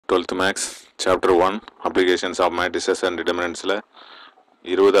12th Max Chapter 1 Applications of Matrices and Determinants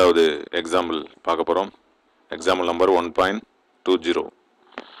 20வது example பார்க்க போகிறோம். Example number 1.20.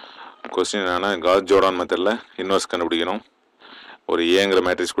 Question என்னென்னா, cos Jordan மெத்தடில் inverse கண்டுபிடிக்கணும். ஒரு ஏங்கிற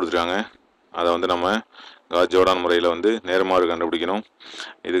மேட்ரிக்ஸ் கொடுத்துருக்காங்க. அதை நம்ம காஸ் ஜோர்டான் முறையில் நேர்மாறு கண்டுபிடிக்கணும்.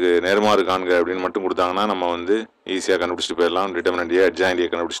 இதுக்கு நேர்மாறு காண்க அப்படின்னு மட்டும் கொடுத்தாங்கன்னா நம்ம ஈஸியாக கண்டுபிடிச்சிட்டு போயிடலாம், டிட்டர்மினன்ட் ஏ அட்ஜாயின்ட் ஏ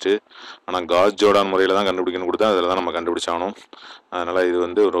கண்டுபிடிச்சிட்டு. ஆனால் காஸ் ஜோர்டான் முறையில் தான் கண்டுபிடிக்கணும் கொடுத்தா அதில் தான் நம்ம கண்டுபிடிச்சாகணும். அதனால் இது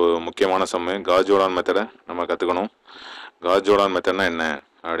ஒரு முக்கியமான சம்மு. காஸ் ஜோர்டான் மெத்தடை நம்ம கற்றுக்கணும். காஸ் ஜோர்டான் மெத்தட்னா என்ன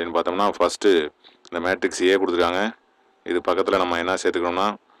அப்படின்னு பார்த்தோம்னா, ஃபஸ்ட்டு இந்த மேட்ரிக்ஸ் ஏ கொடுத்துருக்காங்க. இது பக்கத்தில் நம்ம என்ன சேர்த்துக்கணும்னா,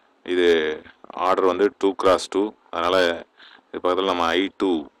 இது ஆர்டர் 2x2. அதனால் இது பக்கத்தில் நம்ம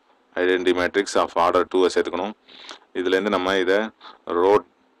I2 identity matrix of order 2 சேர்த்துக்கணும். இதுலேருந்து நம்ம இதை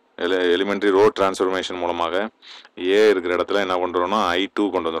எலிமெண்ட்ரி ரோ டிரான்ஸ்ஃபர்மேஷன் மூலமாக ஏ இருக்கிற இடத்துல என்ன கொண்டு வரணும், I2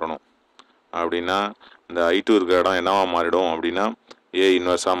 கொண்டு வந்துடணும். அப்படின்னா இந்த I2 இருக்கிற இடம் என்னவா மாறிடும் அப்படின்னா ஏ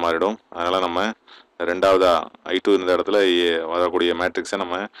இன்வெர்ஸாக மாறிடும். அதனால் நம்ம ரெண்டாவதா I2 இருந்த இடத்துல வரக்கூடிய மேட்ரிக்ஸை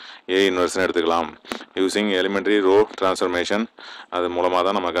நம்ம ஏ இன்வெர்ஸ்னு எடுத்துக்கலாம். யூஸிங் எலிமெண்ட்ரி ரோ டிரான்ஸ்ஃபர்மேஷன் அது மூலமாக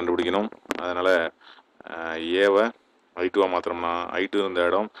தான் நம்ம கண்டுபிடிக்கணும். அதனால் ஏவை I2 மாத்திரம்னா I2 இருந்த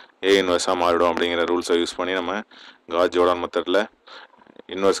இடம் ஏ இன்வெர்ஸாக மாறிடும் அப்படிங்கிற ரூல்ஸை யூஸ் பண்ணி நம்ம காஸ் ஜோர்டான் மெத்தடில்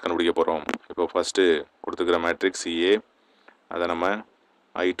இன்வெர்ஸ் கண்டுபிடிக்க போகிறோம். இப்போ ஃபஸ்ட்டு கொடுத்துக்கிற மேட்ரிக்ஸ் ஏ, அதை நம்ம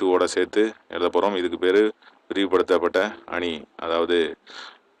I2ஓட சேர்த்து எழுத போகிறோம். இதுக்கு பேர் விரிவுபடுத்தப்பட்ட அணி, அதாவது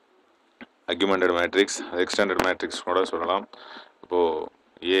அக்யூமெண்டட் மேட்ரிக்ஸ், எக்ஸ்டெண்டட் மேட்ரிக்ஸ் கூட சொல்லலாம். இப்போது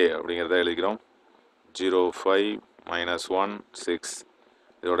ஏ அப்படிங்கிறத எழுதிக்கிறோம். 0 5 -1 6.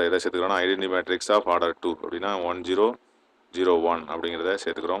 இதோட எதை சேர்த்துக்கிறோம்னா ஐடென்டி மேட்ரிக்ஸ் ஆஃப் ஆர்டர் 2 அப்படின்னா 1 0 0 1 அப்படிங்கிறத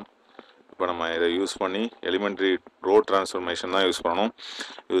சேர்த்துக்கிறோம். இப்போ நம்ம இதை யூஸ் பண்ணி எலிமெண்ட்ரி ரோ டிரான்ஸ்ஃபர்மேஷன் தான் யூஸ் பண்ணணும்.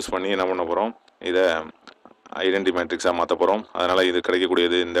 யூஸ் பண்ணி என்ன பண்ண போகிறோம், இதை ஐடென்டி மேட்ரிக்ஸாக மாற்ற போகிறோம். அதனால் இது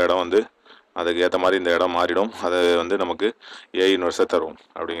கிடைக்கக்கூடியது இந்த இடம் அதுக்கு ஏற்ற மாதிரி இந்த இடம் மாறிடும். அதை நமக்கு ஏ இன்வெர்ஸை தரும்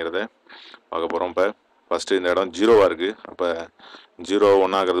அப்படிங்கிறத பார்க்க போகிறோம். இப்போ ஃபஸ்ட்டு இந்த இடம் 0வாக இருக்குது. அப்போ 0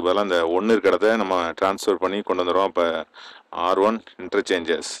 1 ஆகிறது பதிலாக இந்த 1 இருக்கிற இடத்த நம்ம ட்ரான்ஸ்ஃபர் பண்ணி கொண்டு வந்துடுறோம். அப்போ R1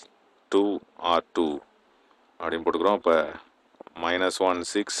 இன்டர்சேஞ்சஸ் 2 R2 அப்படின்னு போட்டுக்கிறோம். இப்போ -1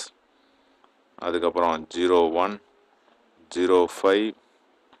 6, அதுக்கப்புறம் 0 1 0 5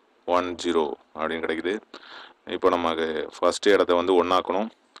 1 0 அப்படின்னு கிடைக்குது. இப்போ நமக்கு ஃபஸ்ட்டு இடத்த 1 ஆக்கணும்,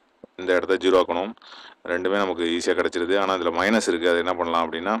 இந்த இடத்த 0 ஆக்கணும். ரெண்டுமே நமக்கு ஈஸியாக கிடச்சிருது. ஆனால் அதில் மைனஸ் இருக்குது. அது என்ன பண்ணலாம்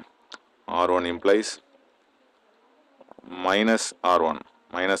அப்படின்னா R1 இம்ப்ளைஸ் -R1.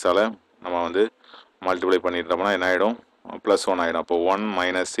 மைனஸால் நம்ம மல்டிப்ளை பண்ணிட்டோம்னா என்ன ஆகிடும், +1 ஆகிடும். அப்போ 1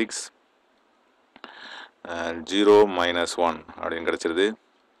 - 6 0 - 1 அப்படின்னு கிடச்சிருது.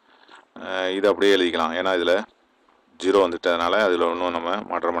 இது அப்படியே எழுதிக்கலாம், ஏன்னா இதில் 0 வந்துட்டதுனால அதில் ஒன்றும் நம்ம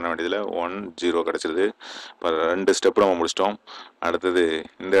மாற்றம் பண்ண வேண்டியதில் 1 0 கிடச்சிருது. இப்போ 2 ஸ்டெப் நம்ம முடிச்சிட்டோம். அடுத்தது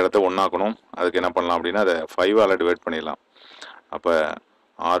இந்த இடத்த 1 ஆக்கணும். அதுக்கு என்ன பண்ணலாம் அப்படின்னா அதை 5ஆல் டிவைட் பண்ணிடலாம். அப்போ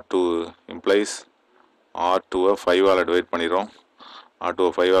R2 இம்ப்ளைஸ் R2-ஐ 5ஆல் டிவைட் பண்ணிடுறோம். R2-ஐ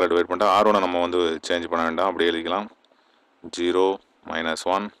 5ஆல் டிவைட் பண்ணிட்டா R1-ஐ நம்ம சேஞ்ச் பண்ண வேண்டாம், அப்படியே எழுதிக்கலாம். 0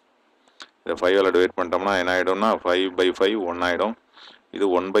 - 1. இதை 5ஆல் டிவைட் பண்ணிட்டோம்னா என்ன ஆகிடும்னா 5/5 1 ஆகிடும். இது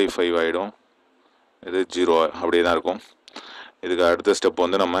 1/5 ஆகிடும். இது 0 அப்படியே தான் இருக்கும். இதுக்கு அடுத்த ஸ்டெப்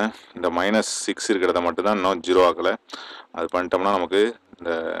நம்ம இந்த -6 இருக்கிறத மட்டும்தான் இன்னும் 0 ஆக்கலை. அது பண்ணிட்டோம்னா நமக்கு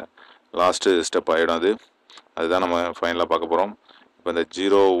இந்த லாஸ்ட்டு ஸ்டெப் ஆகிடும். அதுதான் நம்ம ஃபைனலாக பார்க்க போகிறோம். இப்போ இந்த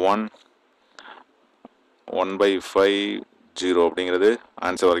 0 1 1/5 0 அப்படிங்கிறது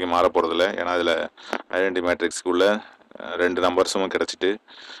ஆன்சர் வரைக்கும் மாற போகிறதில்ல, ஏன்னா அதில் ஐடென்டி மேட்ரிக்ஸ்க்குள்ள 2 நம்பர்ஸும் கிடச்சிட்டு.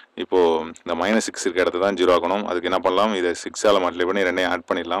 இப்போது இந்த -6 இருக்க இடத்த தான் 0 ஆக்கணும். அதுக்கு என்ன பண்ணலாம், இதை 6ஆல் மல்டிப்ளை பண்ணி ரெண்டையும் ஆட்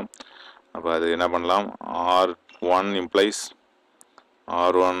பண்ணிடலாம். அப்போ அது என்ன பண்ணலாம், R1 implies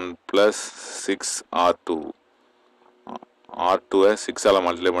R1 + 6 R2. R2-ஐ 6ஆல்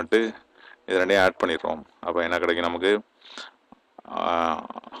multiply பண்ணிட்டு இது ரெண்டையும் ஆட் பண்ணிடுறோம். அப்போ என்ன கிடைக்கும், நமக்கு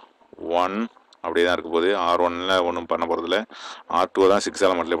 1 அப்படியே தான் இருக்க போகுது. R1-ல ஒன்றும் பண்ண போகிறதில்ல. R2-ஐ தான்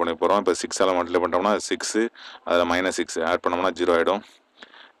 6ஆல் மல்டிப்ளை பண்ணி போகிறோம். இப்போ 6ஆல் மல்டிப்ளை பண்ணிட்டோம்னா 6, அதில் -6 ஆட் பண்ணோம்னா 0 ஆகிடும்.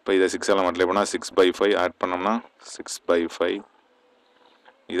 இப்போ இதை 6ஆல் மல்டிப்ளை பண்ணால் 6/5 ஆட் பண்ணோம்னா 6/5.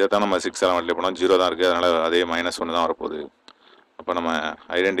 இதை தான் நம்ம 6ஆல் மல்டிப்ளை பண்ணோம், 0 தான் இருக்குது. அதனால் அதே -1 தான் வரப்போகுது. அப்போ நம்ம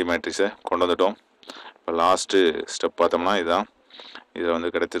ஐடென்டி மேட்ரிக்ஸை கொண்டு வந்துட்டோம். இப்போ லாஸ்ட்டு ஸ்டெப் பார்த்தோம்னா இதுதான்.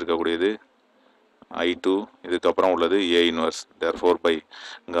 இதில் கிடைச்சிருக்கக்கூடியது I2, இதுக்கப்புறம் உள்ளது ஏ inverse. Therefore by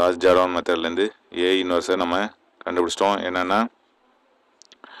cos Jordan மெத்தட்லேருந்து ஏ இன்வெர்ஸை நம்ம கண்டுபிடிச்சிட்டோம். என்னென்னா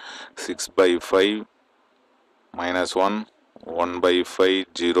 6/5 -1 1/5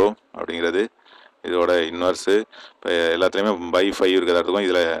 0 அப்படிங்கிறது இதோட இன்வெர்ஸு. இப்போ எல்லாத்துலேயுமே /5 இருக்கிறதா இருக்கும்.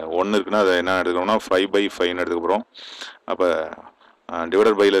 இதில் 1 இருக்குன்னா அதை என்ன எடுத்துக்கிறோம்னா 5/5ன்னு எடுத்துக்க போகிறோம். அப்போ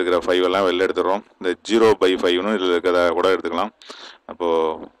டிவைடட் பையில் இருக்கிற 5 எல்லாம் வெளில எடுத்துடுறோம். இந்த 0/5ன்னு இதில் இருக்கிறத கூட எடுத்துக்கலாம்.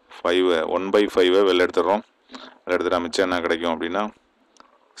 அப்போது 1/5 வெளில எடுத்துடுறோம். வெளில எடுத்துட்டா மிச்சம் என்ன கிடைக்கும் அப்படின்னா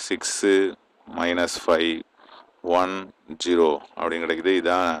 6 மைனஸ் 5 1 0 அப்படின்னு கிடைக்குது.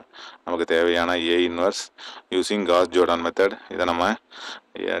 இதுதான் நமக்கு தேவையான A inverse using cos Jordan method. இதை நம்ம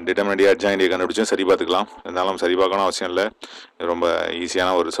டிட்டர்மினன்ட் அட்ஜாயின்ட் கண்டுபிடிச்சும் சரி பார்த்துக்கலாம். இருந்தாலும் சரி பார்க்கணும் அவசியம் இல்லை. இது ரொம்ப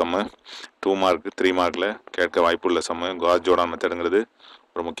ஈஸியான ஒரு சம்மு. 2 மார்க் 3 மார்க்கில் கேட்க வாய்ப்புள்ள சம்மு. காஸ் ஜோர்டான் மெத்தடுங்கிறது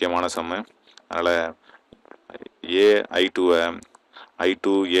ஒரு முக்கியமான சம்மு. அதனால் ஏ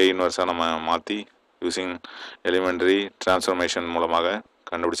ஐ2 ஏ இன்வர்ஸாக நம்ம மாற்றி யூஸிங் எலிமெண்ட்ரி டிரான்ஸ்ஃபர்மேஷன் மூலமாக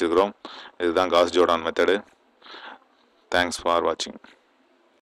கண்டுபிடிச்சிருக்கிறோம். இதுதான் cos Jordan method. Thanks for வாட்சிங்.